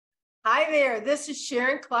Hi there, this is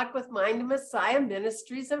Sharon Cluck with Mind of Messiah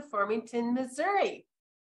Ministries in Farmington, Missouri.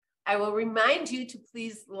 I will remind you to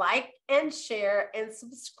please like and share and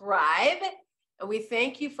subscribe. And we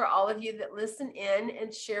thank you for all of you that listen in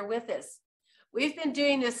and share with us. We've been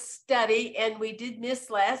doing a study and we did miss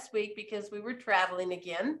last week because we were traveling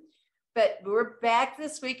again, but we're back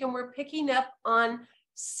this week and we're picking up on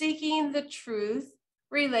seeking the truth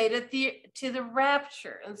related to the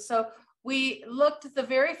rapture. And so we looked at the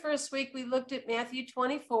very first week, we looked at Matthew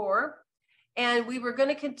 24, and we were going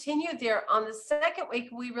to continue there. On the second week,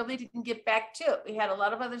 we really didn't get back to it. We had a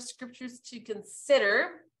lot of other scriptures to consider.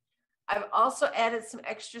 I've also added some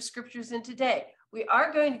extra scriptures in today. We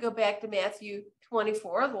are going to go back to Matthew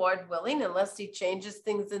 24, Lord willing, unless he changes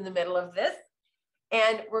things in the middle of this.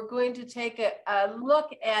 And we're going to take a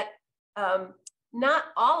look at not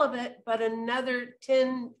all of it, but another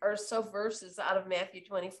 10 or so verses out of Matthew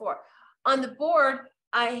 24. On the board,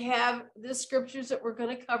 I have the scriptures that we're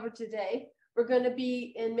going to cover today. We're going to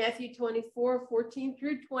be in Matthew 24, 14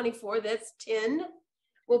 through 24. That's 10.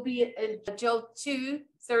 We'll be in Joel 2,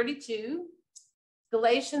 32,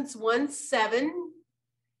 Galatians 1, 7,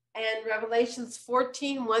 and Revelations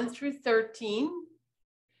 14, 1 through 13,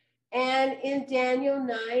 and in Daniel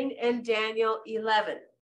 9 and Daniel 11.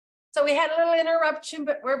 So we had a little interruption,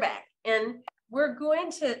 but we're back. And we're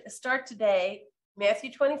going to start today,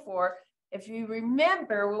 Matthew 24. If you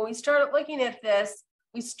remember, when we started looking at this,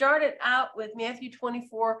 we started out with Matthew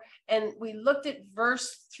 24, and we looked at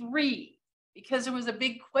verse 3, because there was a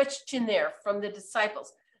big question there from the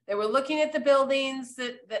disciples. They were looking at the buildings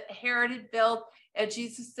that Herod had built, and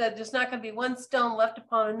Jesus said, there's not going to be one stone left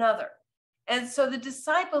upon another. And so the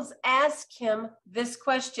disciples asked him this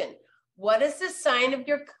question: what is the sign of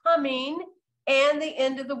your coming and the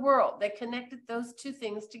end of the world? They connected those two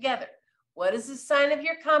things together. What is the sign of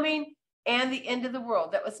your coming and the end of the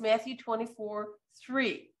world? That was Matthew 24,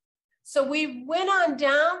 3. So we went on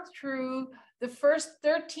down through the first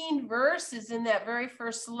 13 verses in that very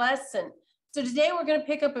first lesson. So today we're going to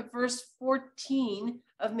pick up at verse 14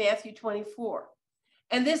 of Matthew 24.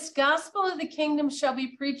 And this gospel of the kingdom shall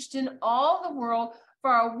be preached in all the world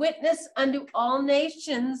for a witness unto all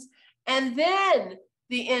nations, and then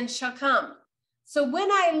the end shall come. So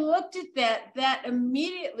when I looked at that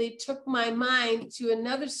immediately took my mind to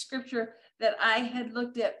another scripture that I had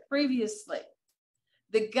looked at previously.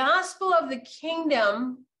 The gospel of the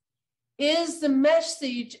kingdom is the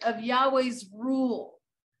message of Yahweh's rule.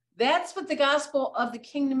 That's what the gospel of the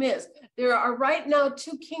kingdom is. There are right now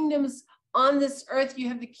two kingdoms on this earth. You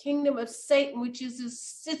have the kingdom of Satan, which is the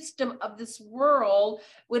system of this world,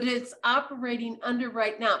 what it's operating under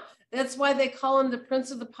right now. That's why they call him the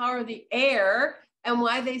prince of the power of the air, and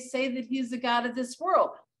why they say that he's the God of this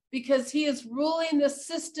world, because he is ruling the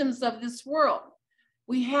systems of this world.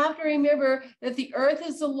 We have to remember that the earth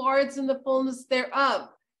is the Lord's and the fullness thereof,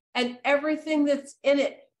 and everything that's in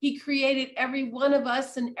it. He created every one of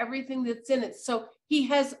us and everything that's in it. So he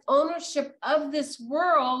has ownership of this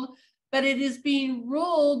world, but it is being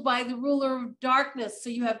ruled by the ruler of darkness. So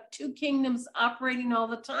you have two kingdoms operating all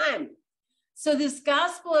the time. So this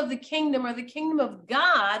gospel of the kingdom, or the kingdom of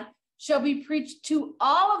God, shall be preached to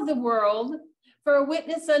all of the world for a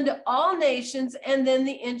witness unto all nations, and then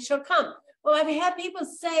the end shall come. Well, I've had people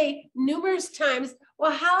say numerous times,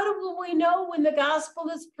 well, how will we know when the gospel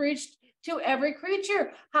is preached to every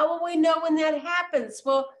creature? How will we know when that happens?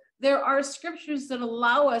 Well, there are scriptures that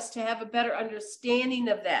allow us to have a better understanding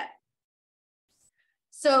of that.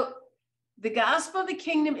 So the gospel of the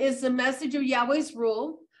kingdom is the message of Yahweh's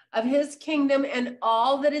rule, of his kingdom, and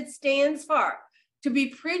all that it stands for. To be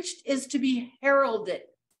preached is to be heralded,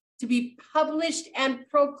 to be published and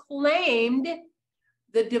proclaimed,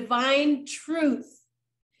 the divine truth.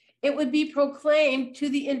 It would be proclaimed to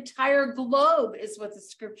the entire globe, is what the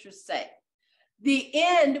scriptures say. The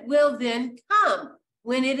end will then come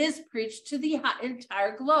when it is preached to the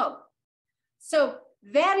entire globe. So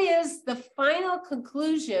that is the final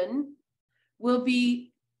conclusion will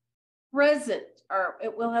be present, or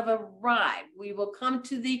it will have arrived. We will come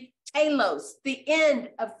to the telos, the end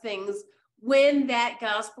of things, when that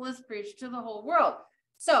gospel is preached to the whole world.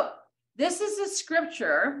 So this is a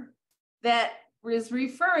scripture that is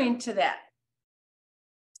referring to that.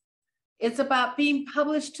 It's about being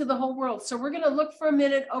published to the whole world. So we're going to look for a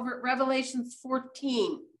minute over at Revelations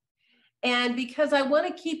 14. And because I want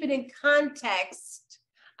to keep it in context,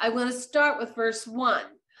 I want to start with verse 1.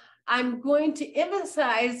 I'm going to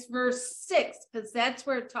emphasize verse 6, because that's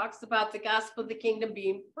where it talks about the gospel of the kingdom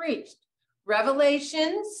being preached.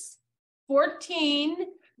 Revelations 14,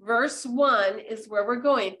 verse 1 is where we're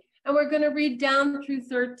going. And we're going to read down through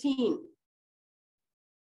 13.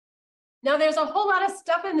 Now, there's a whole lot of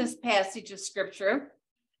stuff in this passage of scripture,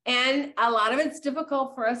 and a lot of it's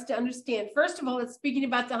difficult for us to understand. First of all, it's speaking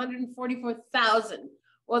about the 144,000.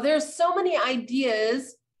 Well, there's so many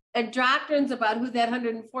ideas and doctrines about who that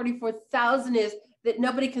 144,000 is that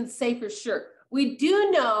nobody can say for sure. We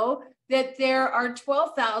do know that there are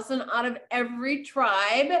 12,000 out of every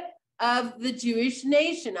tribe of the Jewish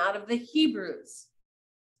nation, out of the Hebrews.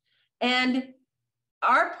 And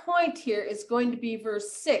our point here is going to be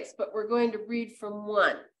verse 6, but we're going to read from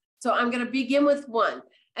 1. So I'm going to begin with 1.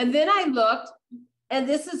 And then I looked, and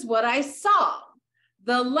this is what I saw.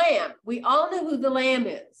 The Lamb. We all know who the Lamb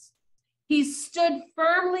is. He stood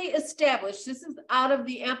firmly established. This is out of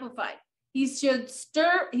the Amplified. He stood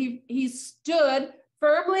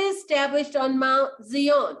firmly established on Mount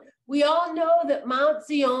Zion. We all know that Mount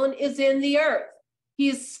Zion is in the earth. He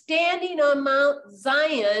is standing on Mount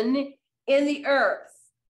Zion in the earth.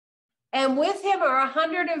 And with him are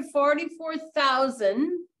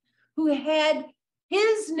 144,000 who had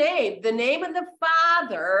his name, the name of the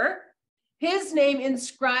Father, his name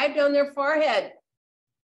inscribed on their forehead,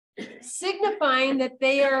 signifying that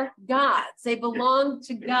they are God's. They belong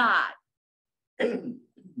to God.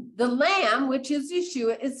 The Lamb, which is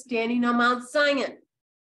Yeshua, is standing on Mount Zion.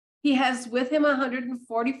 He has with him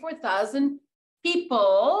 144,000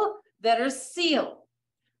 people that are sealed,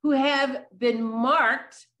 who have been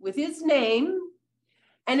marked with his name,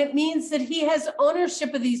 and it means that he has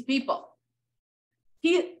ownership of these people.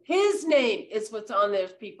 His name is what's on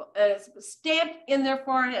those people, and it's stamped in their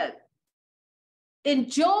forehead. In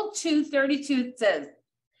Joel 2:32, it says,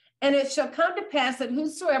 "And it shall come to pass that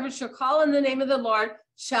whosoever shall call on the name of the Lord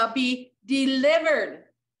shall be delivered.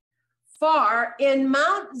 For in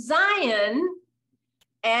Mount Zion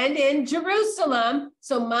and in Jerusalem,"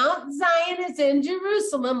 so Mount Zion is in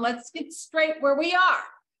Jerusalem. Let's get straight where we are.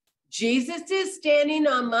 Jesus is standing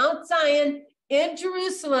on Mount Zion in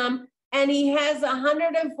Jerusalem, and he has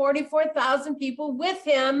 144,000 people with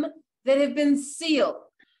him that have been sealed.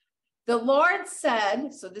 The Lord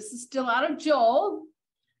said, so this is still out of Joel.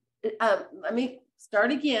 Let me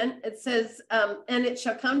start again. It says, "And it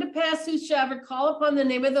shall come to pass, whosoever call upon the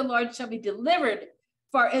name of the Lord shall be delivered.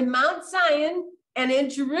 For in Mount Zion and in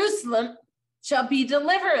Jerusalem shall be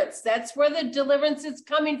deliverance." That's where the deliverance is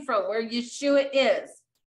coming from, where Yeshua is.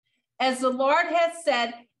 "As the Lord has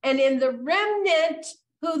said, and in the remnant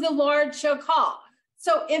who the Lord shall call."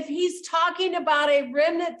 So if he's talking about a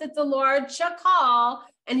remnant that the Lord shall call,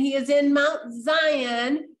 and he is in Mount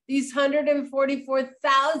Zion, these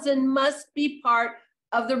 144,000 must be part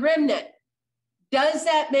of the remnant. Does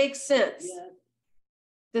that make sense?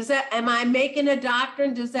 Yeah. Am I making a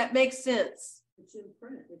doctrine? Does that make sense? It's in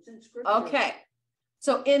print. It's in scripture. Okay.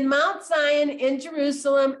 So in Mount Zion, in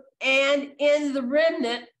Jerusalem, and in the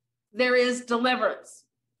remnant, there is deliverance.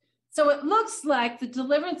 So it looks like the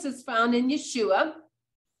deliverance is found in Yeshua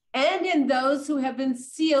and in those who have been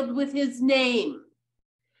sealed with his name,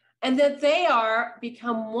 and that they are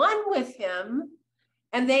become one with him,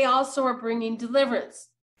 and they also are bringing deliverance.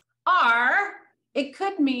 Or it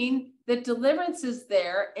could mean that deliverance is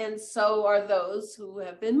there, and so are those who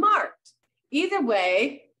have been marked. Either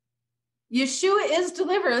way, Yeshua is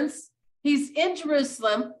deliverance. He's in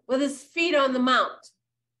Jerusalem with his feet on the mount.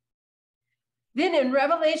 Then in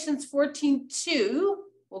Revelations 14:2,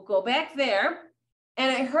 we'll go back there,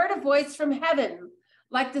 "And I heard a voice from heaven,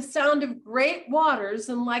 like the sound of great waters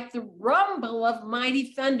and like the rumble of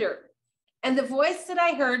mighty thunder. And the voice that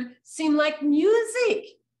I heard seemed like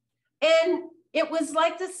music, and it was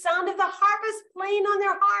like the sound of the harpers playing on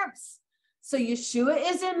their harps." So Yeshua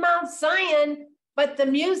is in Mount Zion, but the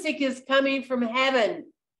music is coming from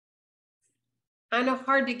heaven. Kind of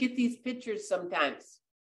hard to get these pictures sometimes.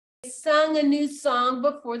 They sung a new song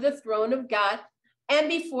before the throne of God and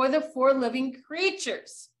before the four living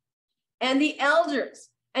creatures and the elders.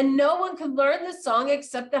 And no one could learn the song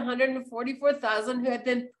except the 144,000 who had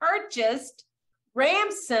been purchased,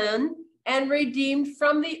 ransomed, and redeemed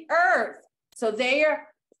from the earth. So they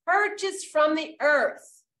are purchased from the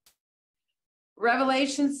earth.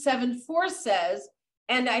 Revelation 7:4 says,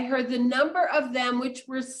 "And I heard the number of them which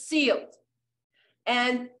were sealed.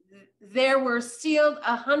 And there were sealed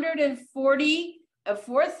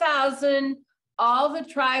 144,000, all the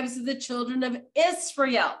tribes of the children of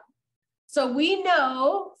Israel." So we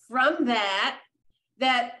know from that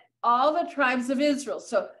all the tribes of Israel,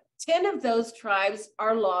 so 10 of those tribes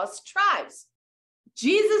are lost tribes.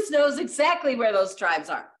 Jesus knows exactly where those tribes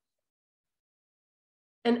are.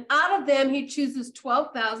 And out of them, he chooses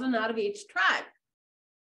 12,000 out of each tribe.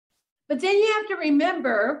 But then you have to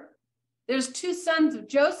remember, there's 2 sons of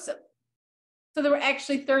Joseph. So there were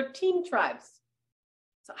actually 13 tribes.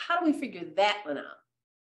 So how do we figure that one out?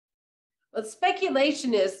 Well, the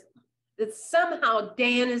speculation is that somehow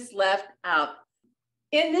Dan is left out.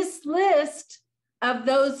 In this list of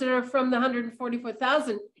those that are from the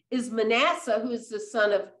 144,000 is Manasseh, who is the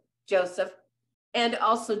son of Joseph, and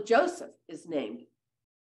also Joseph is named.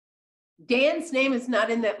 Dan's name is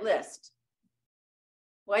not in that list.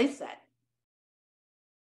 Why is that?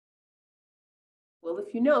 Well,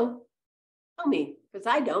 if you know, tell me, because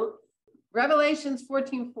I don't. Revelations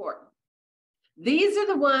 14:4. These are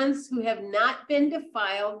the ones who have not been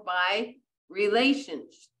defiled by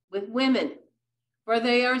relations with women, for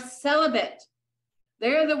they are celibate.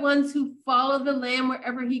 They are the ones who follow the Lamb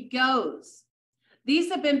wherever he goes.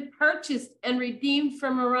 These have been purchased and redeemed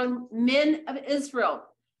from among men of Israel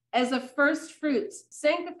as a first fruits,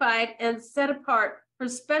 sanctified and set apart for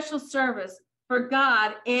special service for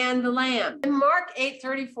God and the Lamb. In Mark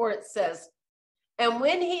 8:34 it says, and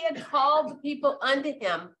when he had called the people unto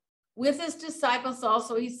him, with his disciples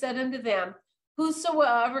also, he said unto them,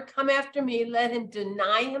 whosoever come after me, let him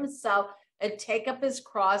deny himself and take up his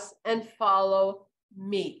cross and follow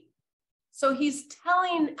me. So he's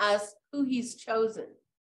telling us who he's chosen.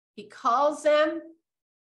 He calls them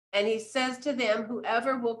and he says to them,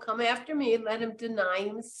 whoever will come after me, let him deny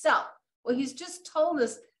himself. Well, he's just told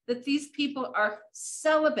us that these people are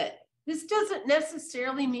celibate. This doesn't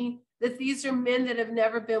necessarily mean that these are men that have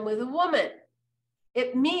never been with a woman.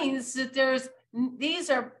 It means that these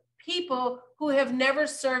are people who have never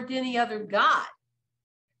served any other God,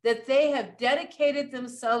 that they have dedicated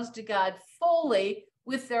themselves to God fully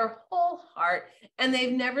with their whole heart, and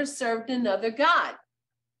they've never served another God.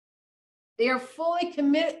 They are fully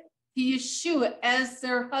committed to Yeshua as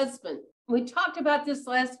their husband. We talked about this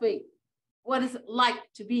last week. What is it like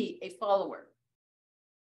to be a follower?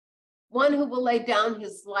 One who will lay down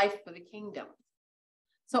his life for the kingdom.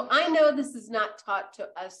 So I know this is not taught to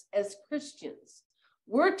us as Christians.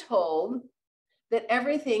 We're told that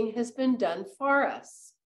everything has been done for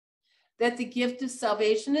us, that the gift of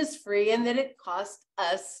salvation is free and that it costs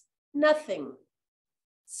us nothing.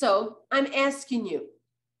 So I'm asking you,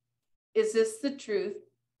 is this the truth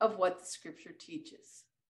of what the scripture teaches?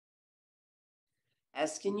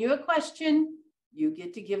 Asking you a question, you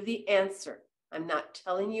get to give the answer. I'm not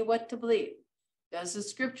telling you what to believe. Does the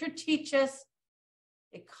scripture teach us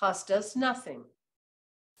it cost us nothing?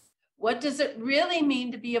 What does it really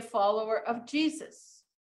mean to be a follower of Jesus?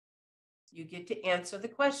 You get to answer the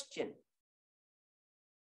question.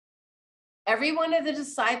 Every one of the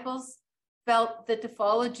disciples felt that to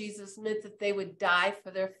follow Jesus meant that they would die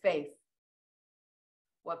for their faith.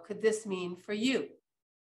 What could this mean for you?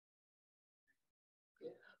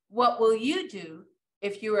 What will you do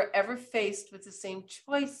if you are ever faced with the same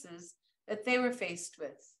choices that they were faced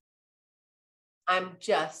with? I'm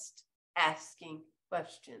just asking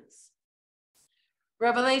questions.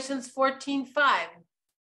 Revelations 14:5.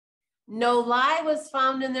 No lie was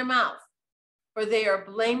found in their mouth, for they are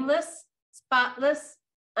blameless, spotless,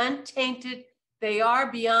 untainted. They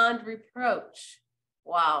are beyond reproach.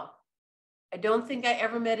 Wow. I don't think I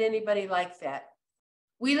ever met anybody like that.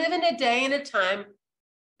 We live in a day and a time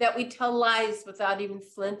that we tell lies without even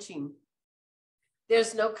flinching.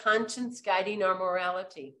 There's no conscience guiding our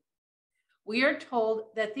morality. We are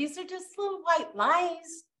told that these are just little white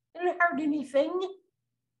lies. They don't hurt anything.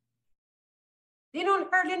 They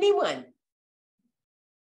don't hurt anyone.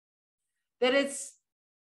 That it's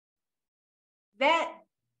that,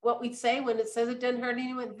 what we say when it says it doesn't hurt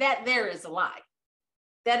anyone, that there is a lie.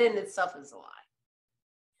 That in itself is a lie.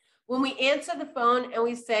 When we answer the phone and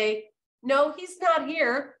we say, no, he's not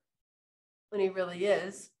here, when he really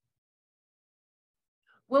is.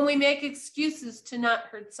 When we make excuses to not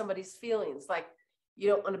hurt somebody's feelings, like you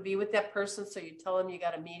don't want to be with that person, so you tell them you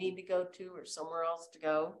got a meeting to go to or somewhere else to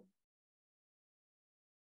go.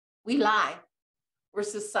 We lie. We're a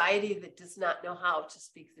society that does not know how to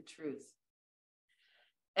speak the truth.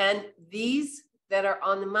 And these that are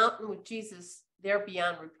on the mountain with Jesus, they're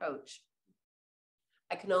beyond reproach.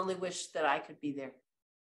 I can only wish that I could be there.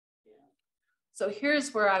 So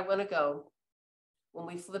here's where I want to go when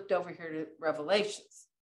we flipped over here to Revelations.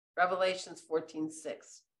 Revelations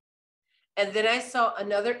 14:6. And then I saw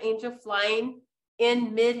another angel flying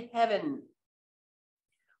in mid-heaven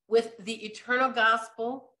with the eternal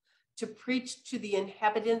gospel to preach to the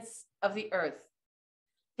inhabitants of the earth,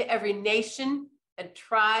 to every nation and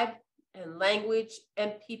tribe and language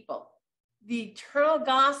and people. The eternal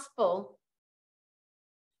gospel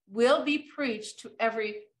will be preached to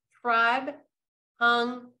every tribe,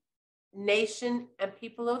 tongue, nation, and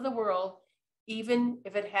people of the world, even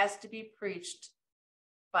if it has to be preached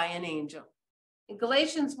by an angel. In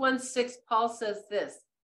Galatians 1:6, Paul says this,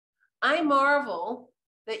 I marvel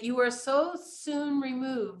that you are so soon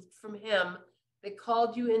removed from him that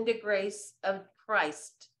called you into grace of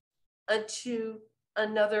Christ unto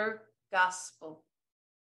another gospel.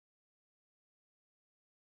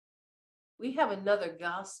 We have another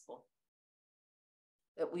gospel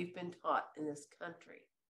that we've been taught in this country.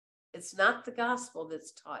 It's not the gospel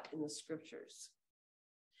that's taught in the scriptures,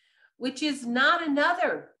 which is not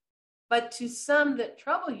another, but to some that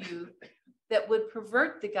trouble you, that would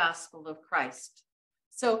pervert the gospel of Christ.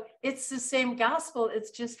 So it's the same gospel,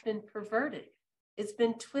 it's just been perverted. It's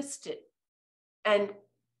been twisted. And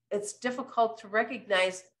it's difficult to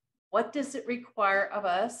recognize what does it require of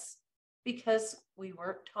us because we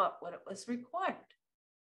weren't taught what it was required.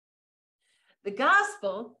 The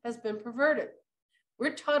gospel has been perverted.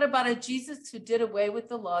 We're taught about a Jesus who did away with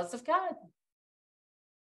the laws of God,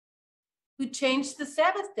 who changed the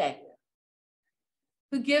Sabbath day,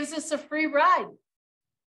 who gives us a free ride,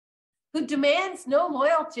 who demands no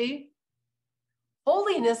loyalty.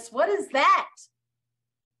 Holiness, what is that?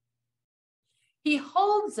 He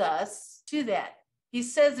holds us to that. He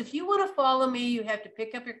says, if you want to follow me, you have to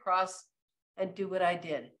pick up your cross and do what I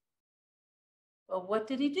did. Well, what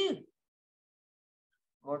did he do?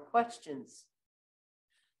 More questions.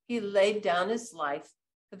 He laid down his life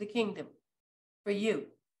for the kingdom, for you.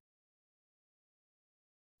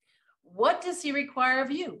 What does he require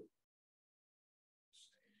of you?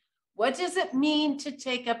 What does it mean to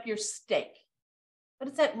take up your stake? What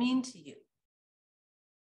does that mean to you?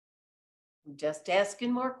 I'm just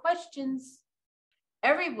asking more questions.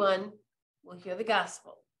 Everyone will hear the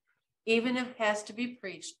gospel, even if it has to be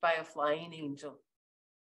preached by a flying angel.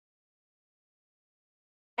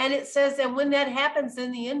 And it says, and when that happens,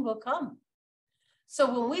 then the end will come.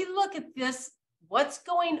 So when we look at this, what's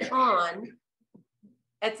going on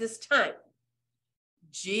at this time?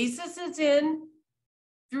 Jesus is in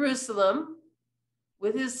Jerusalem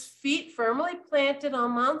with his feet firmly planted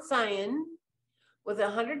on Mount Zion with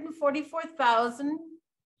 144,000.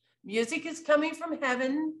 Music is coming from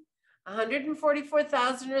heaven.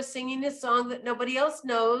 144,000 are singing a song that nobody else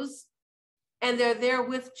knows, and they're there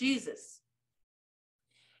with Jesus.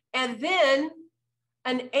 And then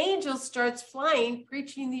an angel starts flying,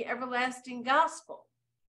 preaching the everlasting gospel.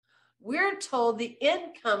 We're told the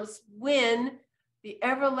end comes when the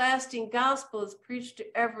everlasting gospel is preached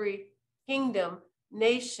to every kingdom,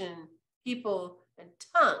 nation, people, and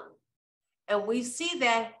tongue. And we see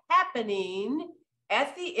that happening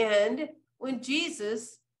at the end when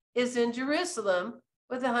Jesus is in Jerusalem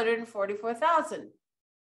with 144,000.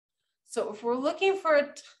 So if we're looking for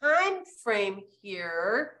a time frame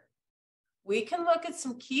here, we can look at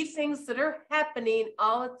some key things that are happening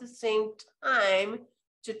all at the same time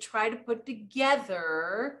to try to put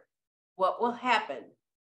together what will happen.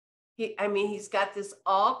 He's got this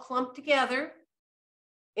all clumped together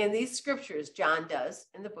in these scriptures, John does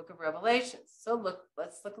in the book of Revelation. So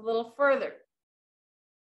let's look a little further.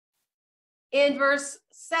 In verse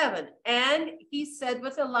 7, and he said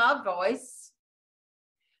with a loud voice,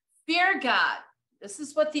 fear God. This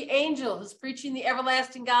is what the angel who's preaching the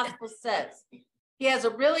everlasting gospel says. He has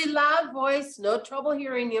a really loud voice, no trouble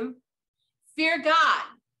hearing him. Fear God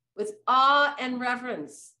with awe and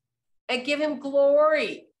reverence, and give him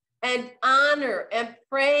glory and honor and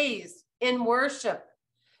praise in worship,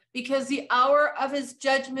 because the hour of his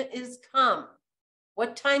judgment is come.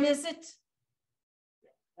 What time is it?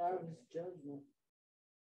 The hour of his judgment.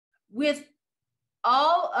 With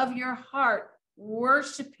all of your heart,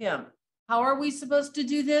 worship him. How are we supposed to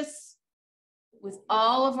do this? With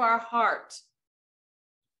all of our heart.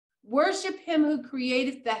 Worship him who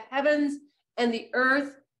created the heavens and the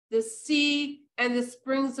earth, the sea, and the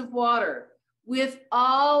springs of water. With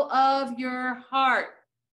all of your heart.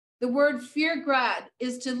 The word fear God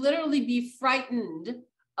is to literally be frightened,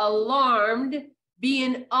 alarmed, be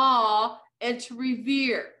in awe, and to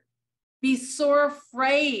revere. Be sore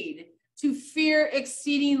afraid, to fear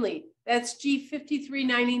exceedingly. That's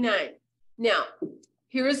G5399. Now,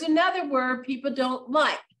 here is another word people don't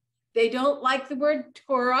like. They don't like the word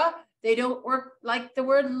Torah. They don't like the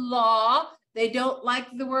word law. They don't like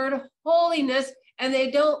the word holiness. And they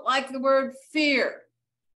don't like the word fear.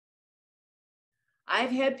 I've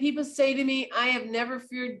had people say to me, I have never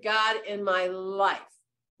feared God in my life.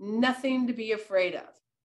 Nothing to be afraid of.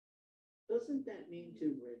 Doesn't that mean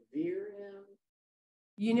to revere him?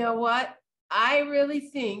 You know what? I really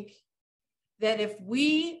think that if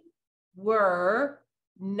we were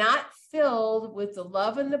not filled with the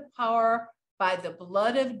love and the power by the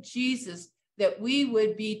blood of Jesus, that we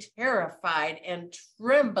would be terrified and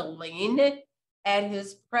trembling at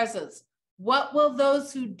his presence. What will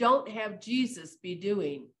those who don't have Jesus be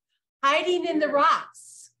doing? hiding in the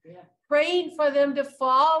rocks, praying for them to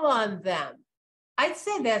fall on them. I'd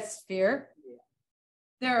say that's fear.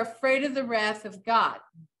 They're afraid of the wrath of God.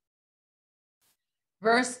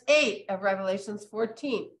 Verse 8 of Revelations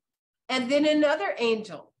 14. And then another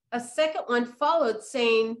angel, a second one, followed,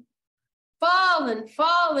 saying, Fallen,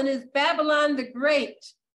 fallen is Babylon the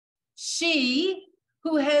Great, she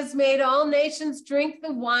who has made all nations drink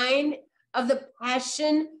the wine of the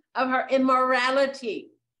passion of her immorality,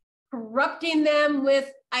 corrupting them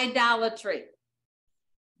with idolatry.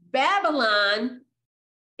 Babylon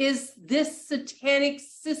is this satanic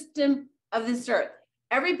system of this earth.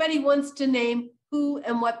 Everybody wants to name who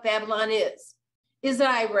and what Babylon is. Is it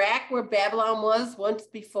Iraq, where Babylon was once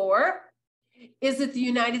before? Is it the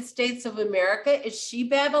United States of America? Is she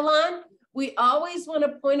Babylon? We always want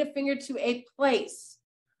to point a finger to a place.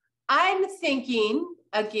 I'm thinking,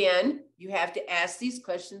 again, you have to ask these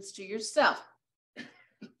questions to yourself,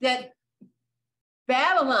 that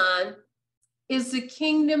Babylon is the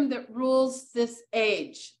kingdom that rules this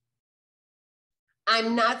age.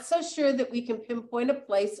 I'm not so sure that we can pinpoint a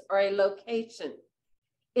place or a location.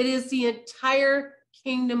 It is the entire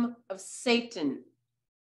kingdom of Satan,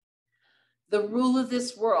 the rule of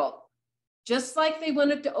this world. Just like they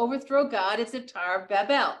wanted to overthrow God at the Tower of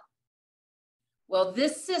Babel. Well,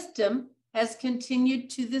 this system has continued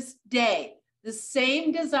to this day. The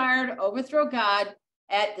same desire to overthrow God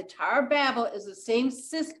at the Tower of Babel is the same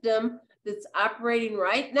system that's operating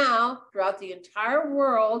right now throughout the entire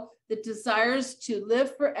world that desires to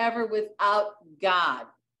live forever without God,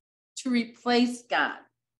 to replace God.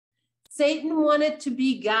 Satan wanted to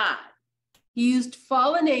be God. He used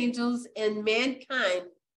fallen angels and mankind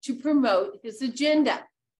to promote his agenda.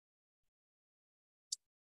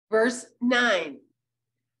 Verse 9.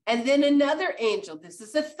 And then another angel, this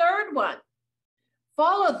is the third one,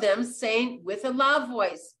 followed them, saying with a loud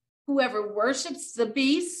voice, whoever worships the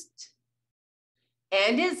beast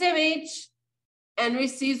and his image and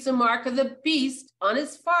receives the mark of the beast on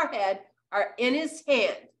his forehead are in his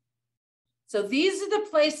hand. So these are the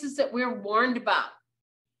places that we're warned about.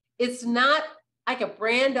 It's not like a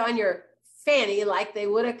brand on your fanny like they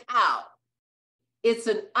would a cow. It's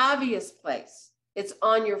an obvious place. It's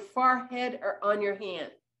on your forehead or on your hand.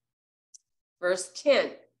 Verse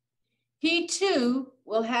 10, he too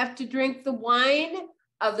will have to drink the wine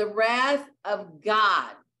of the wrath of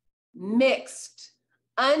God, mixed,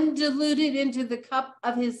 undiluted into the cup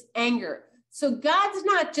of his anger. So God's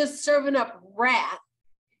not just serving up wrath.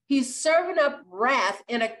 He's serving up wrath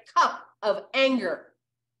in a cup of anger.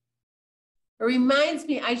 It reminds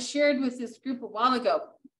me, I shared with this group a while ago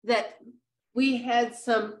that we had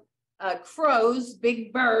some crows,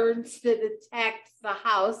 big birds that attacked the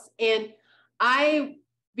house, and I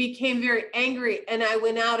became very angry, and I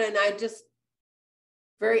went out and I just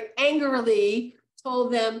very angrily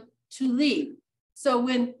told them to leave. So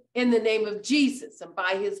when in the name of Jesus and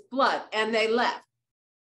by his blood, and they left.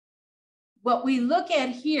 What we look at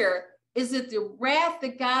here is that the wrath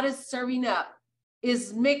that God is serving up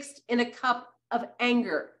is mixed in a cup of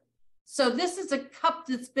anger. So this is a cup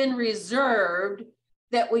that's been reserved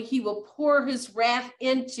that he will pour his wrath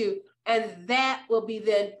into, and that will be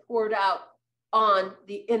then poured out on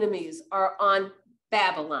the enemies or on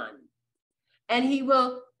Babylon. And he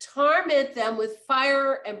will torment them with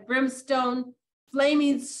fire and brimstone,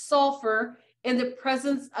 flaming sulfur in the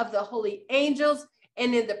presence of the holy angels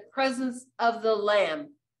and in the presence of the Lamb,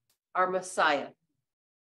 our Messiah.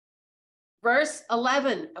 Verse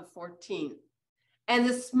 11 of 14. And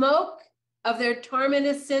the smoke of their torment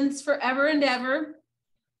ascends forever and ever,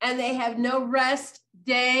 and they have no rest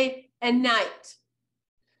day and night.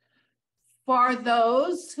 For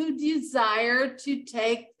those who desire to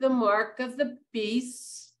take the mark of the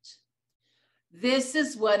beast, this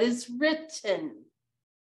is what is written.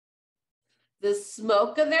 The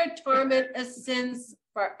smoke of their torment ascends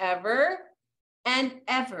forever and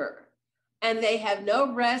ever, and they have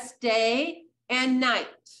no rest day and night.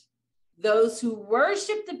 Those who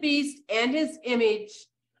worship the beast and his image,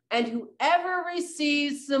 and whoever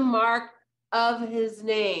receives the mark of his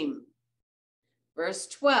name. Verse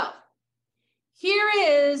 12. Here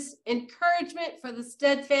is encouragement for the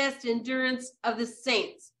steadfast endurance of the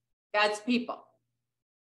saints, God's people.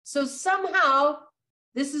 So somehow,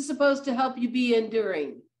 this is supposed to help you be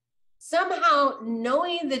enduring. Somehow,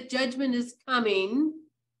 knowing that judgment is coming,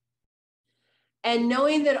 and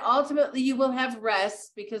knowing that ultimately you will have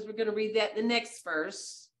rest, because we're going to read that in the next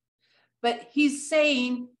verse. But he's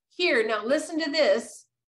saying here, now listen to this.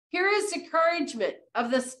 Here is encouragement of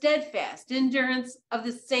the steadfast endurance of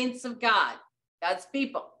the saints of God, God's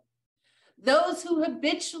people. Those who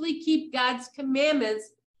habitually keep God's commandments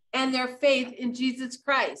and their faith in Jesus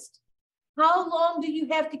Christ. How long do you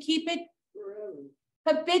have to keep it? Forever.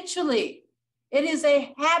 Habitually. It is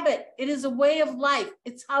a habit. It is a way of life.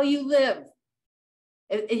 It's how you live.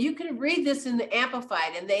 And you can read this in the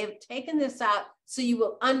Amplified, and they have taken this out so you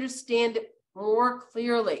will understand it more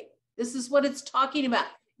clearly. This is what it's talking about.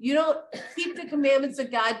 You don't keep the commandments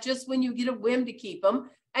of God just when you get a whim to keep them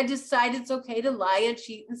and decide it's okay to lie and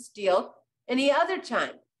cheat and steal any other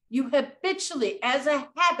time. You habitually, as a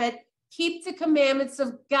habit, keep the commandments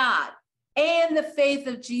of God and the faith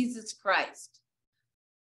of Jesus Christ.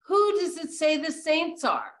 Who does it say the saints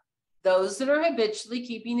are? Those that are habitually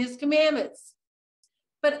keeping his commandments.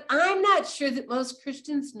 But I'm not sure that most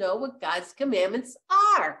Christians know what God's commandments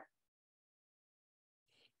are.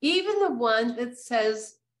 Even the one that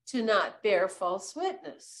says to not bear false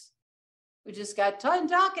witness. We just got done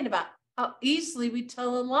talking about how easily we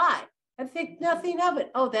tell a lie and think nothing of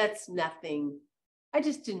it. Oh, that's nothing. I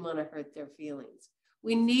just didn't want to hurt their feelings.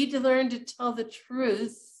 We need to learn to tell the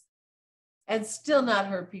truth and still not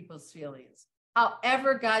hurt people's feelings.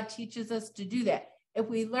 However, God teaches us to do that. If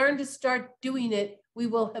we learn to start doing it, we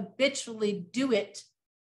will habitually do it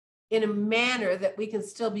in a manner that we can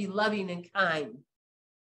still be loving and kind.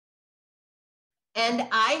 And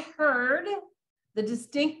I heard the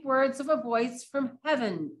distinct words of a voice from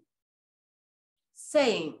heaven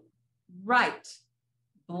saying, right,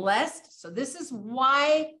 blessed. So this is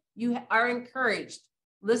why you are encouraged.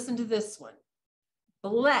 Listen to this one.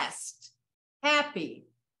 Blessed, happy,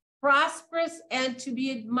 prosperous, and to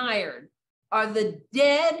be admired are the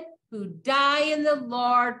dead who die in the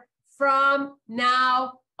Lord from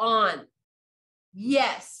now on.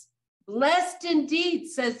 Yes, blessed indeed,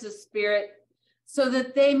 says the Spirit, so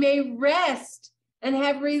that they may rest and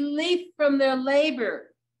have relief from their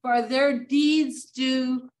labor, for their deeds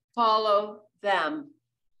do follow them.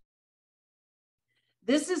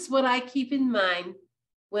 This is what I keep in mind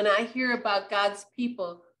when I hear about God's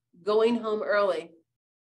people going home early.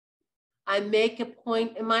 I make a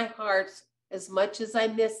point in my heart, as much as I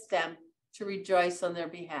miss them, to rejoice on their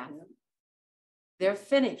behalf. They're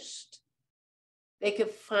finished. They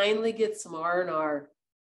could finally get some R&R.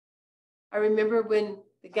 I remember when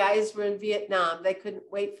the guys were in Vietnam, they couldn't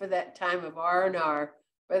wait for that time of R&R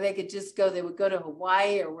where they could just go. They would go to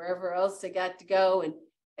Hawaii or wherever else they got to go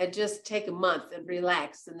and just take a month and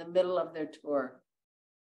relax in the middle of their tour.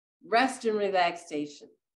 Rest and relaxation.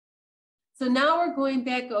 So now we're going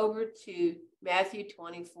back over to Matthew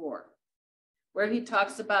 24, where he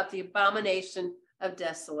talks about the abomination of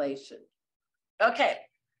desolation. Okay,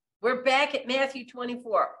 we're back at Matthew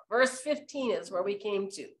 24. Verse 15 is where we came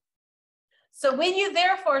to. So when you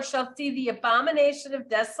therefore shall see the abomination of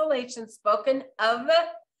desolation spoken of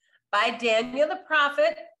by Daniel the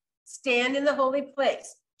prophet, stand in the holy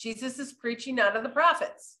place. Jesus is preaching out of the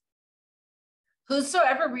prophets.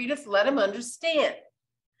 Whosoever readeth, let him understand.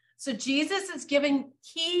 So Jesus is giving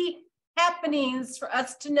key happenings for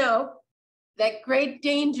us to know that great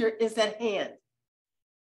danger is at hand.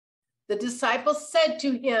 The disciples said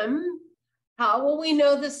to him, how will we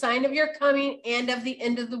know the sign of your coming and of the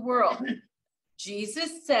end of the world?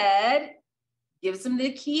 Jesus said, gives them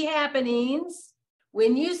the key happenings.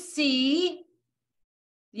 When you see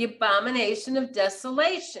the abomination of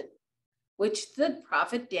desolation, which the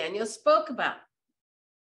prophet Daniel spoke about.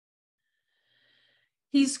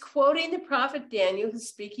 He's quoting the prophet Daniel, who's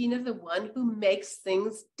speaking of the one who makes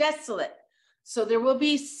things desolate. So there will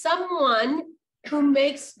be someone who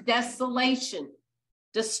makes desolation,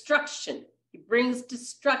 destruction. He brings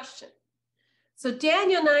destruction. So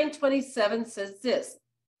Daniel 9:27 says this,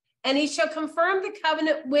 and he shall confirm the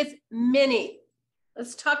covenant with many.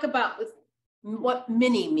 Let's talk about what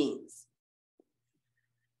many means.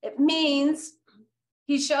 It means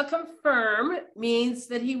he shall confirm, means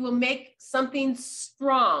that he will make something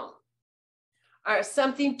strong or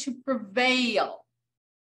something to prevail.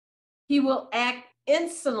 He will act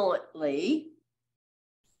insolently.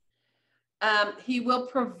 He will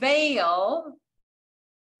prevail.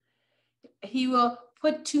 He will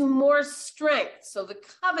put to more strength. So the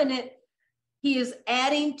covenant, he is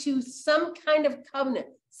adding to some kind of covenant,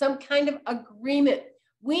 some kind of agreement.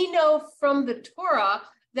 We know from the Torah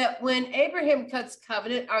that when Abraham cuts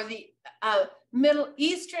covenant, or the Middle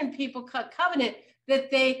Eastern people cut covenant, that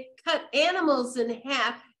they cut animals in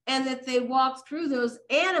half and that they walk through those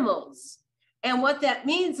animals. And what that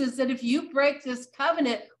means is that if you break this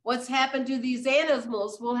covenant, what's happened to these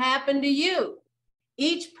animals will happen to you.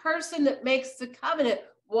 Each person that makes the covenant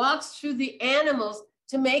walks through the animals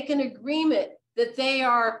to make an agreement that they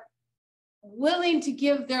are willing to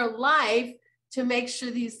give their life to make sure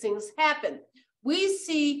these things happen. We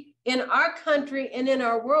see in our country and in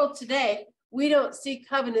our world today, we don't see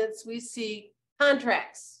covenants, we see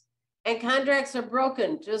contracts. And contracts are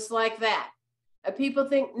broken just like that. People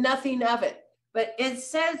think nothing of it. But it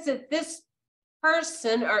says that this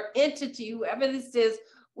person or entity, whoever this is,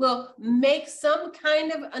 will make some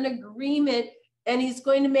kind of an agreement, and he's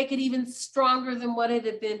going to make it even stronger than what it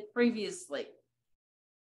had been previously.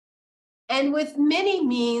 And with many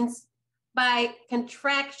means by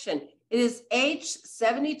contraction. It is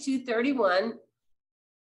H7231,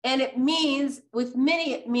 and it means, with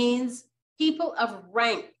many, it means people of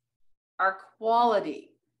rank or quality,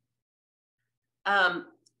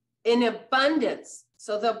 in abundance.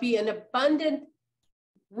 So there'll be an abundant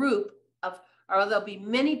group of, or there'll be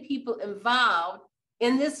many people involved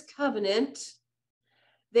in this covenant.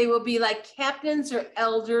 They will be like captains or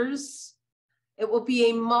elders. It will be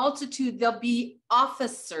a multitude. There'll be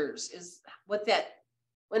officers, is what that,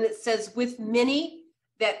 when it says with many,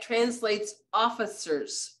 that translates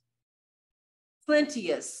officers.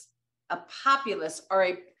 Plenteous, a populace, or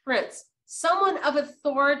a prince. Someone of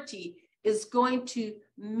authority is going to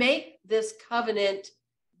make this covenant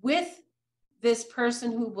with this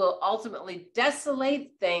person who will ultimately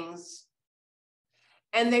desolate things,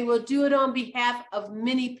 and they will do it on behalf of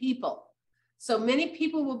many people. So many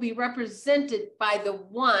people will be represented by the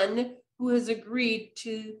one who has agreed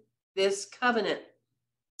to this covenant.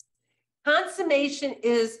 Consummation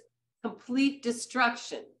is complete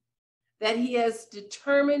destruction that he has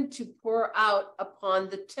determined to pour out upon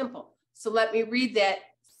the temple. So let me read that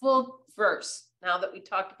full verse now that we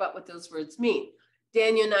talked about what those words mean.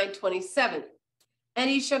 Daniel 9:27. And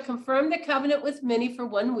he shall confirm the covenant with many for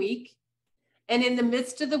 1 week. And in the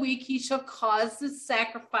midst of the week, he shall cause the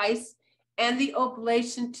sacrifice and the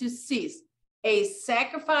oblation to cease. A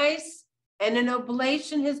sacrifice and an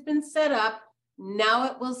oblation has been set up. Now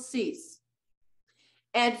it will cease.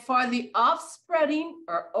 And for the offspreading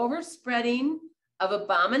or overspreading of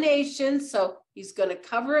abominations, so he's going to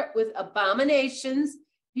cover it with abominations,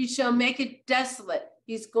 he shall make it desolate.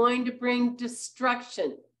 He's going to bring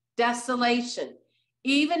destruction, desolation,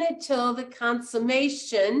 even until the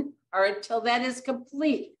consummation, or until that is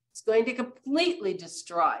complete. It's going to completely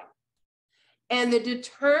destroy. And the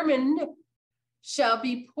determined shall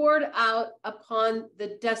be poured out upon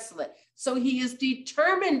the desolate. So he is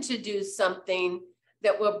determined to do something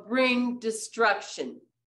that will bring destruction.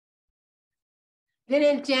 Then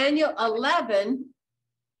in Daniel 11,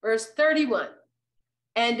 verse 31,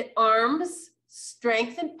 and arms,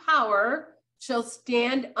 strength, and power shall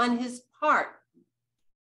stand on his part,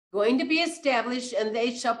 going to be established, and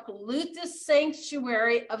they shall pollute the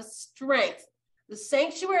sanctuary of strength. The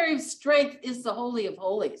sanctuary of strength is the Holy of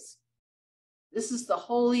Holies. This is the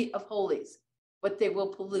Holy of Holies, what they will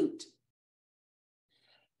pollute.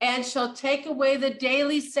 And shall take away the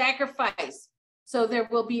daily sacrifice. So there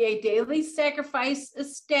will be a daily sacrifice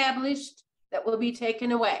established that will be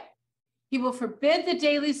taken away. He will forbid the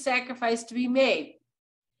daily sacrifice to be made.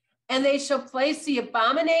 And they shall place the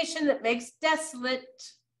abomination that makes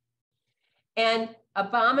desolate. And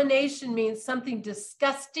abomination means something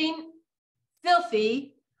disgusting,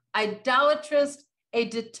 filthy, idolatrous, a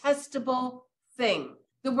detestable thing.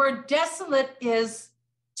 The word desolate is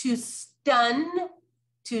to stun,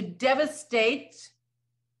 to devastate,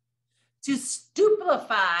 to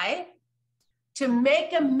stupefy, to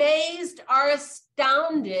make amazed or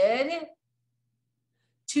astounded,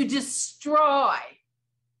 to destroy,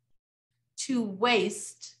 to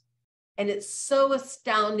waste. And it's so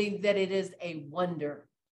astounding that it is a wonder.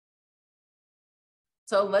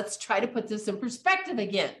 So let's try to put this in perspective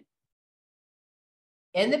again.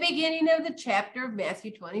 In the beginning of the chapter of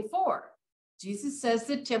Matthew 24, Jesus says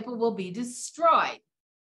the temple will be destroyed.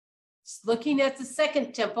 Looking at the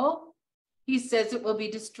second temple, he says it will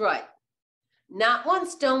be destroyed. Not one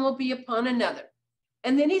stone will be upon another.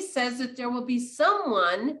 And then he says that there will be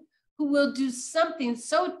someone who will do something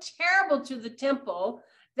so terrible to the temple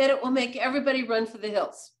that it will make everybody run for the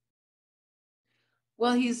hills.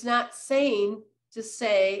 Well, he's not saying to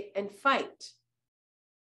say and fight.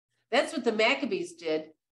 That's what the Maccabees did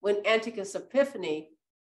when Antiochus Epiphanes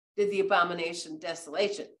did the abomination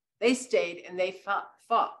desolation. They stayed and they fought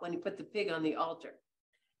when he put the pig on the altar.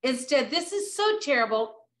 Instead, this is so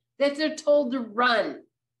terrible that they're told to run.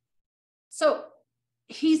 So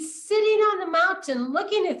he's sitting on the mountain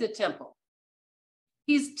looking at the temple.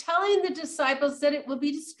 He's telling the disciples that it will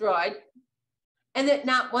be destroyed and that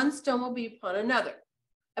not one stone will be upon another.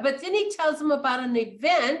 But then he tells them about an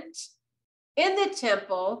event in the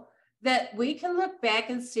temple that we can look back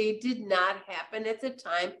and see did not happen at the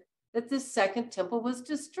time that the second temple was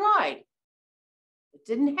destroyed. It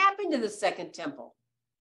didn't happen to the second temple.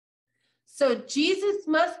 So Jesus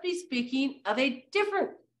must be speaking of a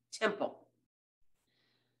different temple.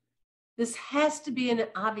 This has to be an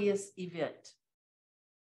obvious event.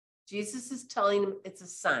 Jesus is telling him it's a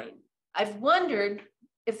sign. I've wondered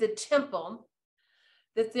if the temple,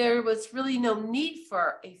 that there was really no need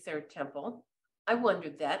for a third temple. I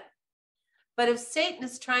wondered that. But if Satan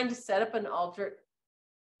is trying to set up an altar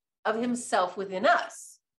of himself within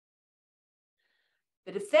us,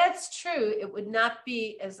 but if that's true, it would not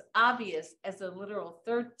be as obvious as a literal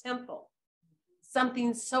third temple,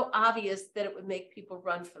 something so obvious that it would make people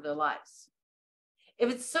run for their lives.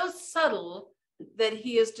 If it's so subtle that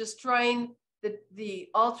he is destroying the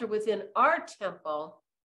altar within our temple,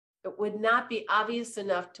 it would not be obvious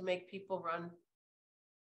enough to make people run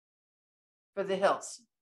for the hills.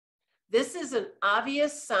 This is an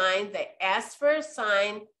obvious sign. They asked for a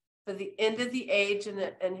sign for the end of the age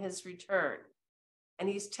and his return. And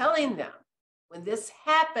he's telling them, when this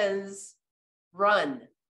happens, run,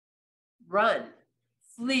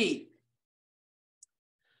 flee.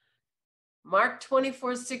 Mark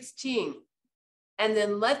 24:16. And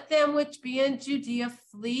then let them which be in Judea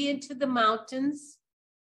flee into the mountains.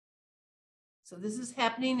 So this is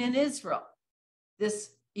happening in Israel.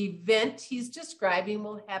 This event he's describing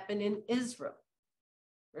will happen in Israel.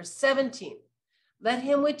 Verse 17. Let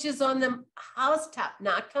him which is on the housetop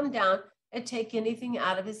not come down and take anything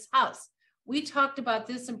out of his house. We talked about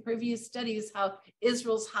this in previous studies, how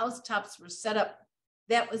Israel's housetops were set up.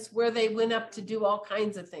 That was where they went up to do all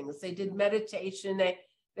kinds of things. They did meditation.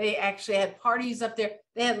 They actually had parties up there.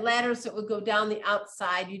 They had ladders that would go down the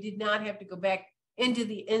outside. You did not have to go back into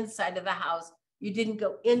the inside of the house. You didn't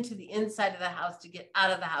go into the inside of the house to get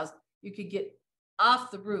out of the house. You could get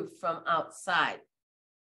off the roof from outside.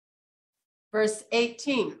 Verse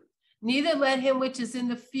 18, neither let him which is in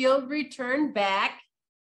the field return back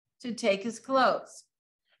to take his clothes.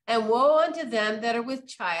 And woe unto them that are with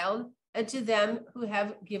child, and to them who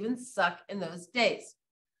have given suck in those days.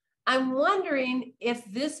 I'm wondering if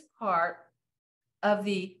this part of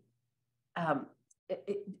the,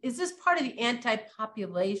 is this part of the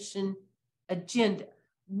anti-population agenda?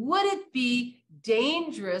 Would it be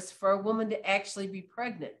dangerous for a woman to actually be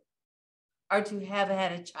pregnant or to have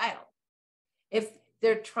had a child? If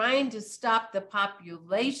they're trying to stop the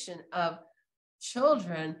population of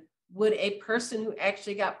children, would a person who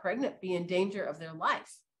actually got pregnant be in danger of their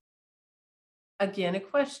life? Again, a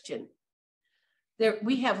question.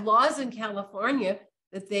 We have laws in California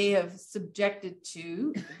that they have subjected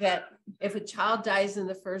to that if a child dies in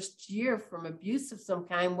the first year from abuse of some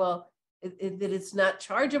kind, well, that it's not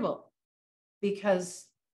chargeable because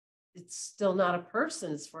it's still not a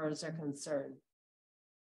person as far as they're concerned.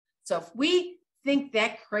 So if we think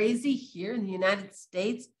that crazy here in the United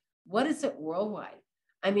States, what is it worldwide?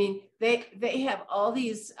 I mean, they have all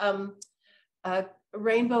these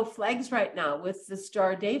rainbow flags right now with the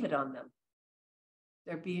Star of David on them.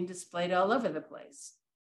 They're being displayed all over the place.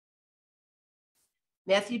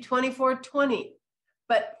 Matthew 24:20.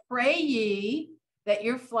 But pray ye that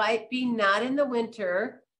your flight be not in the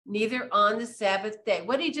winter, neither on the Sabbath day.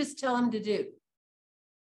 What did he just tell him to do?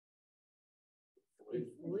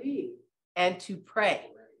 Flee. And to pray.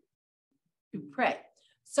 To pray.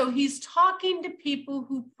 So he's talking to people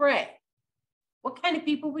who pray. What kind of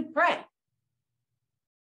people would pray?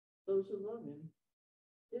 Those who love him.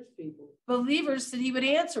 His people. Believers that he would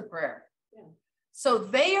answer prayer. Yeah. So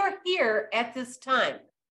they are here at this time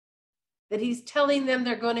that he's telling them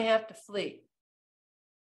they're going to have to flee.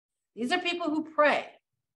 These are people who pray.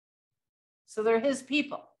 So they're his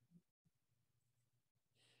people.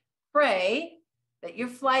 Pray that your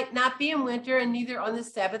flight not be in winter and neither on the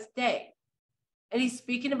Sabbath day. And he's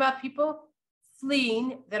speaking about people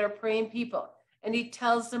fleeing that are praying people. And he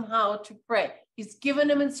tells them how to pray. He's given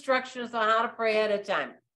them instructions on how to pray ahead of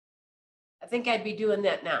time. I think I'd be doing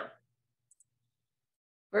that now.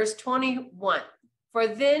 Verse 21, for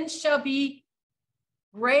then shall be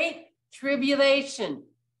great tribulation.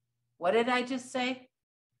 What did I just say?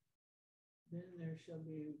 Then there shall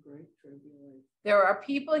be a great tribulation. There are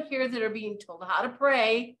people here that are being told how to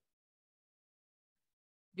pray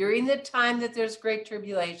during the time that there's great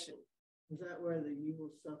tribulation. Is that where you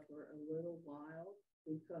will suffer a little while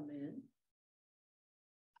to come in?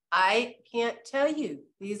 I can't tell you.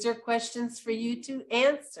 These are questions for you to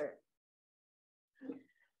answer.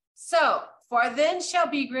 So, for then shall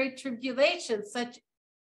be great tribulation, such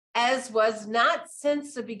as was not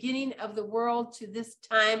since the beginning of the world to this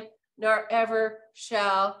time, nor ever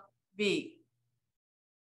shall be.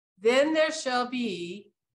 Then there shall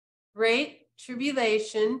be great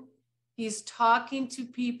tribulation. He's talking to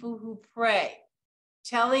people who pray,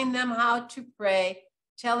 telling them how to pray,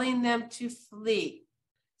 telling them to flee,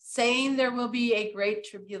 saying there will be a great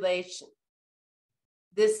tribulation.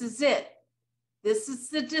 This is it. This is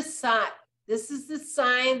the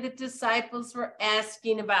sign the disciples were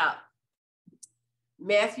asking about.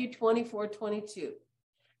 Matthew 24:22.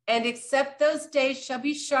 And except those days shall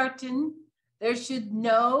be shortened, there should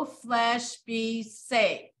no flesh be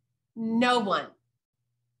saved. No one.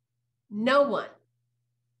 No one.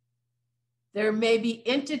 There may be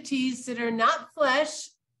entities that are not flesh.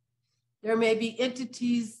 There may be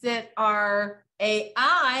entities that are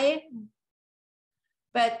AI.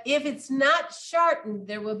 But if it's not shortened,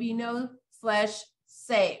 there will be no flesh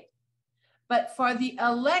saved. But for the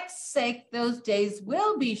elect's sake, those days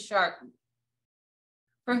will be shortened.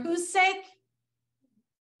 For whose sake?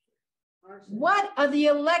 What are the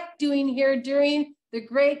elect doing here during the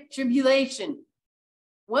Great Tribulation?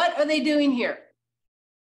 What are they doing here?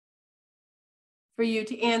 For you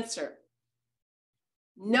to answer.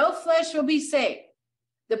 No flesh will be saved.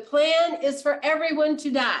 The plan is for everyone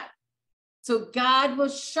to die. So God will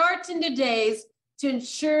shorten the days to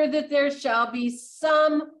ensure that there shall be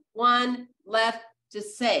someone left to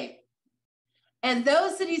save. And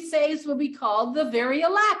those that he saves will be called the very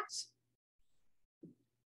elect.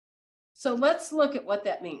 So let's look at what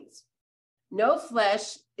that means. No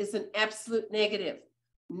flesh is an absolute negative.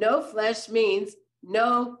 No flesh means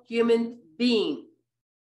no human being.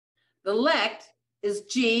 The elect is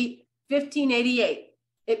G 1588.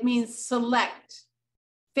 It means select,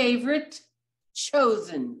 favorite,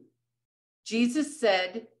 chosen. Jesus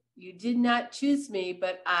said, you did not choose me,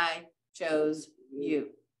 but I chose you.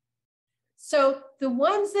 So the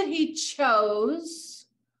ones that he chose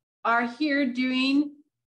are here during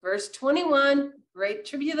verse 21, great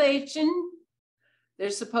tribulation. They're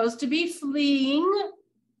supposed to be fleeing.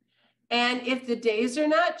 And if the days are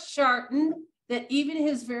not shortened, that even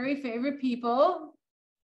his very favorite people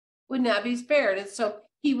would not be spared. And so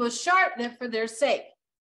he will shorten it for their sake.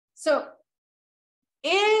 So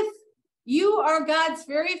if you are God's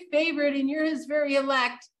very favorite and you're his very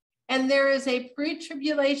elect, and there is a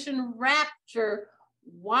pre-tribulation rapture,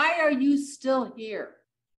 why are you still here?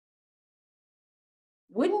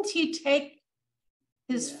 Wouldn't he take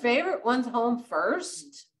his favorite ones home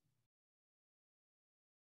first?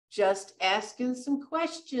 Just asking some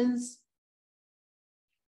questions.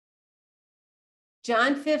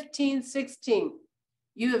 John 15:16.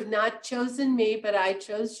 You have not chosen me, but I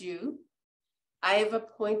chose you. I have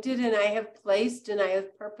appointed and I have placed and I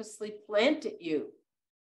have purposely planted you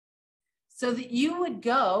so that you would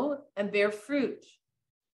go and bear fruit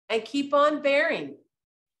and keep on bearing,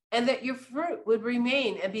 and that your fruit would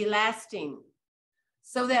remain and be lasting,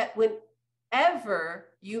 so that whenever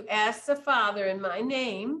you ask the Father in my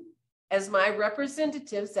name as my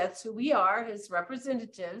representatives, that's who we are, his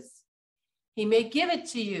representatives, he may give it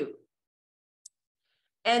to you.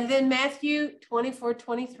 And then Matthew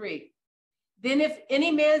 24:23. Then if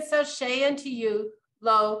any man shall say unto you,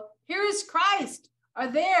 lo, here is Christ, or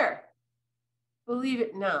there, believe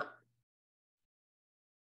it not.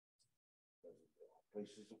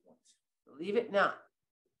 Believe it not.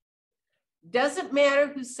 Doesn't matter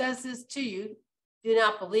who says this to you, do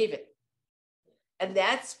not believe it. And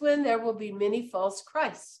that's when there will be many false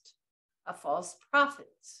Christs, false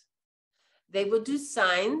prophets. They will do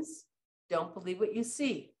signs, don't believe what you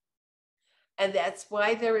see. And that's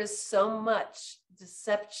why there is so much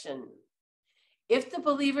deception. If the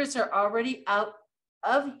believers are already out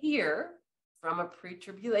of here from a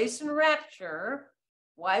pre-tribulation rapture,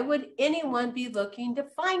 why would anyone be looking to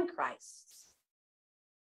find Christ?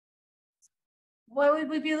 Why would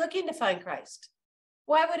we be looking to find Christ?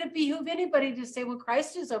 Why would it behoove anybody to say, well,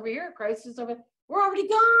 Christ is over here, Christ is over there? We're already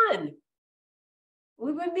gone.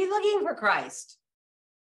 We wouldn't be looking for Christ.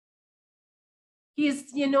 He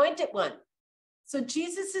is the anointed one. So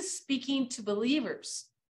Jesus is speaking to believers.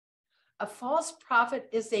 A false prophet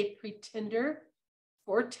is a pretender,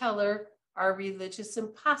 foreteller, or religious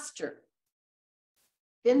impostor.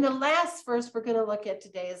 Then the last verse we're going to look at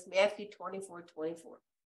today is Matthew 24:24.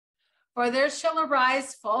 For there shall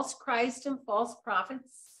arise false Christ and false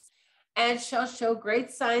prophets, and shall show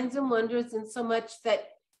great signs and wonders, insomuch that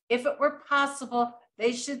if it were possible,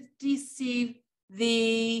 they should deceive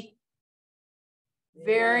the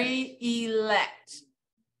very elect.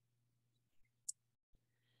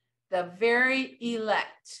 The very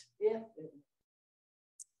elect.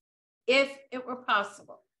 If it were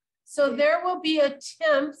possible. So there will be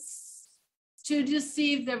attempts to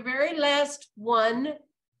deceive the very last one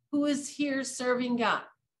who is here serving God.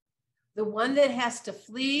 The one that has to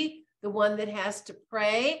flee, the one that has to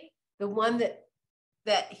pray, the one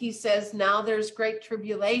that he says, now there's great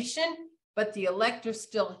tribulation. but the elect are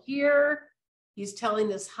still here. He's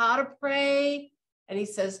telling us how to pray. And he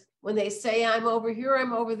says, when they say I'm over here,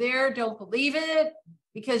 I'm over there, don't believe it,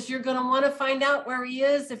 because you're going to want to find out where he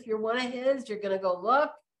is. If you're one of his, you're going to go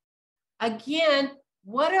look. Again,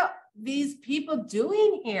 what are these people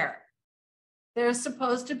doing here? There's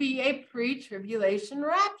supposed to be a pre-tribulation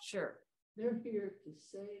rapture. They're here to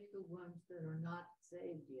save the ones that are not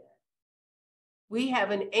saved yet. We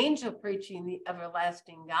have an angel preaching the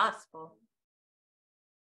everlasting gospel.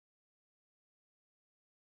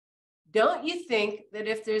 Don't you think that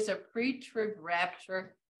if there's a pre-trib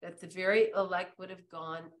rapture, that the very elect would have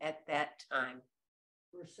gone at that time?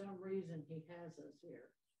 For some reason, he has us here.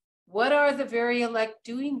 What are the very elect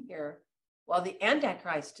doing here while the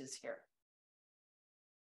Antichrist is here?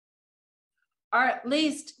 Or at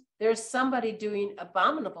least there's somebody doing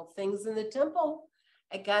abominable things in the temple,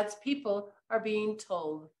 and God's people are being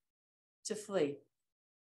told to flee.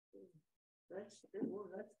 That's good. Well,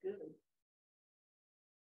 that's good.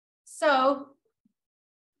 So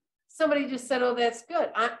somebody just said, oh, that's good.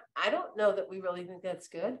 I don't know that we really think that's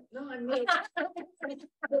good. No, I mean,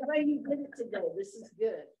 the way you did it today, this is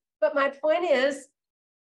good. But my point is,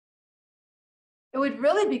 it would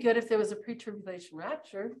really be good if there was a pre-tribulation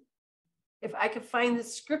rapture. If I could find the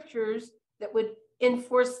scriptures that would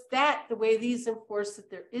enforce that the way these enforce that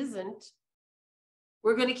there isn't.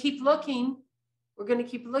 We're going to keep looking. We're going to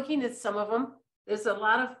keep looking at some of them. There's a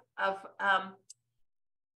lot of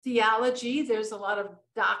theology. There's a lot of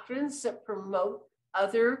doctrines that promote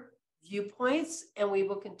other viewpoints, and we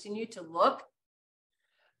will continue to look.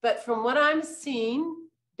 But from what I'm seeing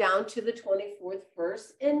down to the 24th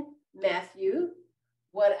verse in Matthew,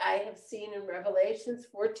 what I have seen in Revelations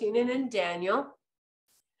 14 and in Daniel,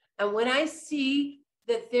 and when I see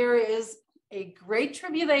that there is a great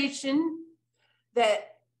tribulation,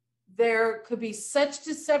 that there could be such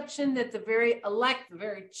deception that the very elect, the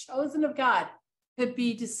very chosen of God, could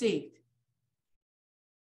be deceived.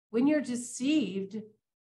 When you're deceived,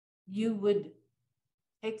 you would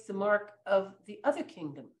take the mark of the other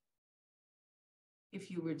kingdom.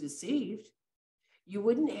 If you were deceived, you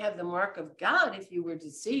wouldn't have the mark of God if you were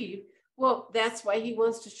deceived. Well, that's why he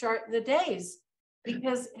wants to shorten the days,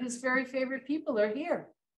 because his very favorite people are here.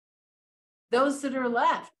 Those that are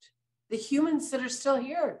left, the humans that are still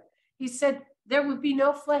here. He said there would be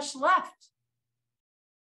no flesh left.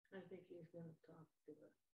 I think he's going to talk to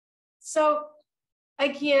us. So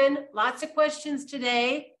again, lots of questions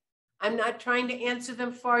today. I'm not trying to answer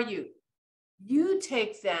them for you. You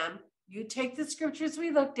take them. You take the scriptures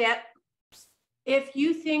we looked at. If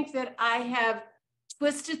you think that I have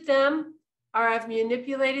twisted them or I've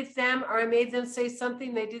manipulated them or I made them say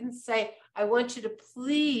something they didn't say, I want you to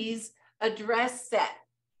please address that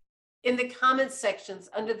in the comment sections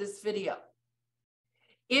under this video.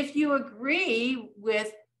 If you agree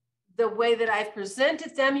with the way that I've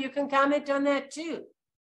presented them, you can comment on that too.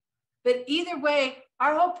 But either way,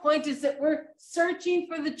 our whole point is that we're searching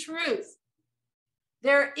for the truth.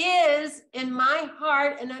 There is, in my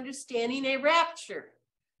heart and understanding, a rapture,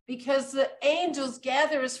 because the angels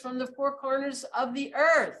gather us from the four corners of the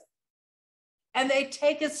earth and they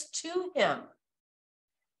take us to him.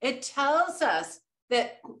 It tells us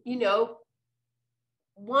that, you know,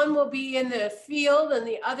 one will be in the field and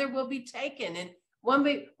the other will be taken, and one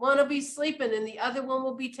will be sleeping and the other one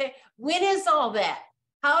will be taken. When is all that?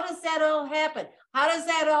 How does that all happen? How does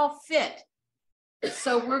that all fit?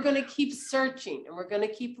 So we're going to keep searching and we're going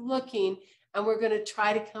to keep looking and we're going to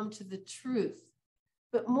try to come to the truth.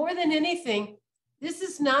 But more than anything, this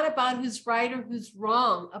is not about who's right or who's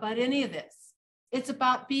wrong about any of this. It's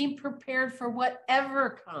about being prepared for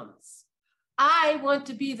whatever comes. I want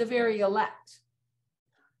to be the very elect.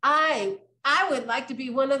 I would like to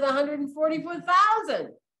be one of the 144,000.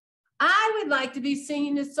 I would like to be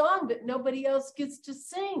singing a song that nobody else gets to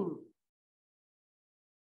sing.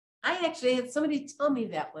 I actually had somebody tell me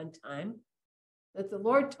that one time, that the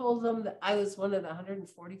Lord told them that I was one of the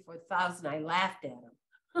 144,000. I laughed at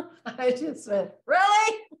him. I just went,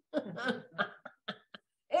 really?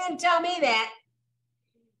 He didn't tell me that.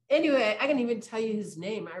 Anyway, I can even tell you his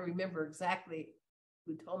name. I remember exactly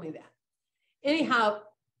who told me that. Anyhow,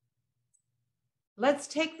 let's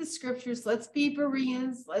take the scriptures. Let's be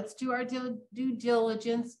Bereans. Let's do our due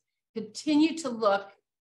diligence. Continue to look.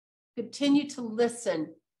 Continue to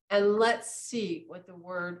listen. And let's see what the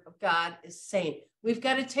word of God is saying. We've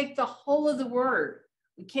got to take the whole of the word.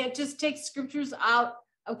 We can't just take scriptures out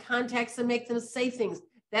of context and make them say things.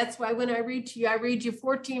 That's why when I read to you, I read you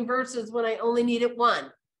 14 verses when I only needed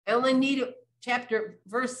one. I only needed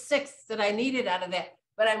verse 6 that I needed out of that.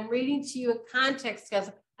 But I'm reading to you a context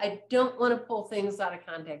because I don't want to pull things out of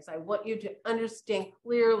context. I want you to understand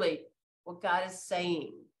clearly what God is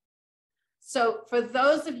saying. So for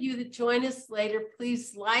those of you that join us later,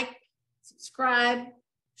 please like, subscribe,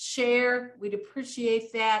 share. We'd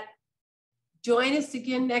appreciate that. Join us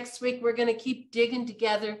again next week. We're going to keep digging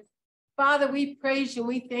together. Father, we praise you and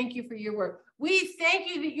we thank you for your word. We thank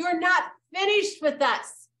you that you're not finished with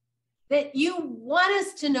us, that you want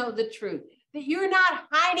us to know the truth, that you're not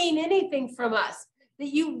hiding anything from us, that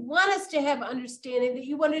you want us to have understanding, that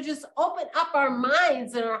you want to just open up our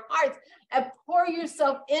minds and our hearts and pour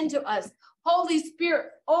yourself into us. Holy Spirit,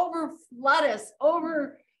 overflood us,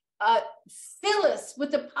 fill us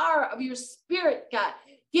with the power of your Spirit, God.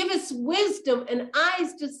 Give us wisdom and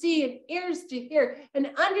eyes to see and ears to hear and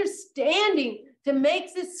understanding to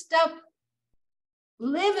make this stuff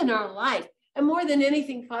live in our life. And more than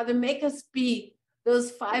anything, Father, make us be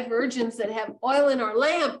those 5 virgins that have oil in our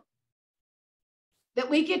lamp, that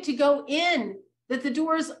we get to go in, that the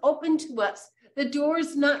door is open to us, the door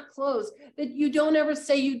is not closed, that you don't ever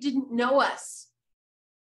say you didn't know us.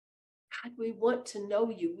 God, we want to know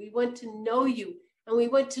you. We want to know you. And we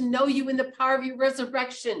want to know you in the power of your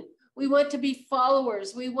resurrection. We want to be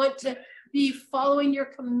followers. We want to be following your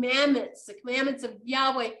commandments, the commandments of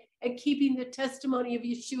Yahweh, and keeping the testimony of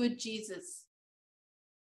Yeshua Jesus.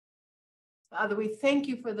 Father, we thank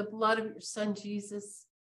you for the blood of your son, Jesus.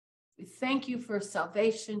 We thank you for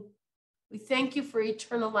salvation. We thank you for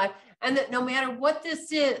eternal life. And that no matter what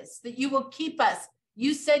this is, that you will keep us.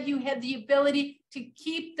 You said you had the ability to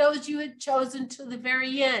keep those you had chosen to the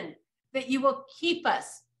very end, that you will keep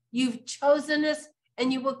us. You've chosen us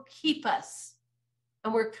and you will keep us.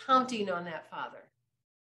 And we're counting on that, Father.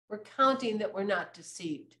 We're counting that we're not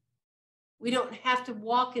deceived. We don't have to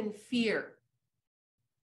walk in fear.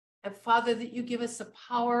 And Father, that you give us the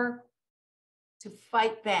power to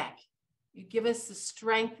fight back. You give us the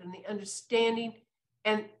strength and the understanding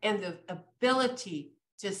and the ability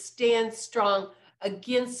to stand strong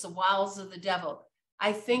against the wiles of the devil.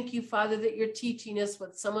 I thank you, Father, that you're teaching us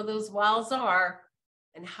what some of those wiles are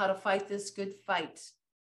and how to fight this good fight.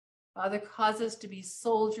 Father, cause us to be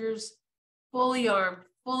soldiers, fully armed,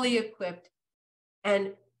 fully equipped,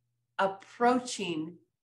 and approaching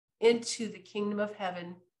into the kingdom of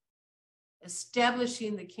heaven,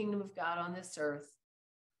 establishing the kingdom of God on this earth.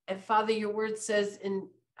 And Father, your word says in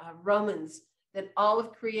Romans that all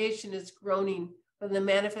of creation is groaning for the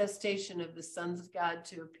manifestation of the sons of God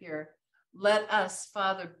to appear. Let us,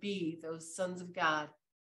 Father, be those sons of God.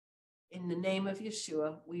 In the name of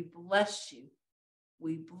Yeshua, we bless you.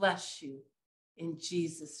 We bless you in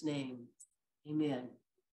Jesus' name. Amen.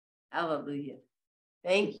 Hallelujah.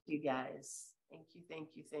 Thank you, guys. Thank you, thank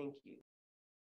you, thank you.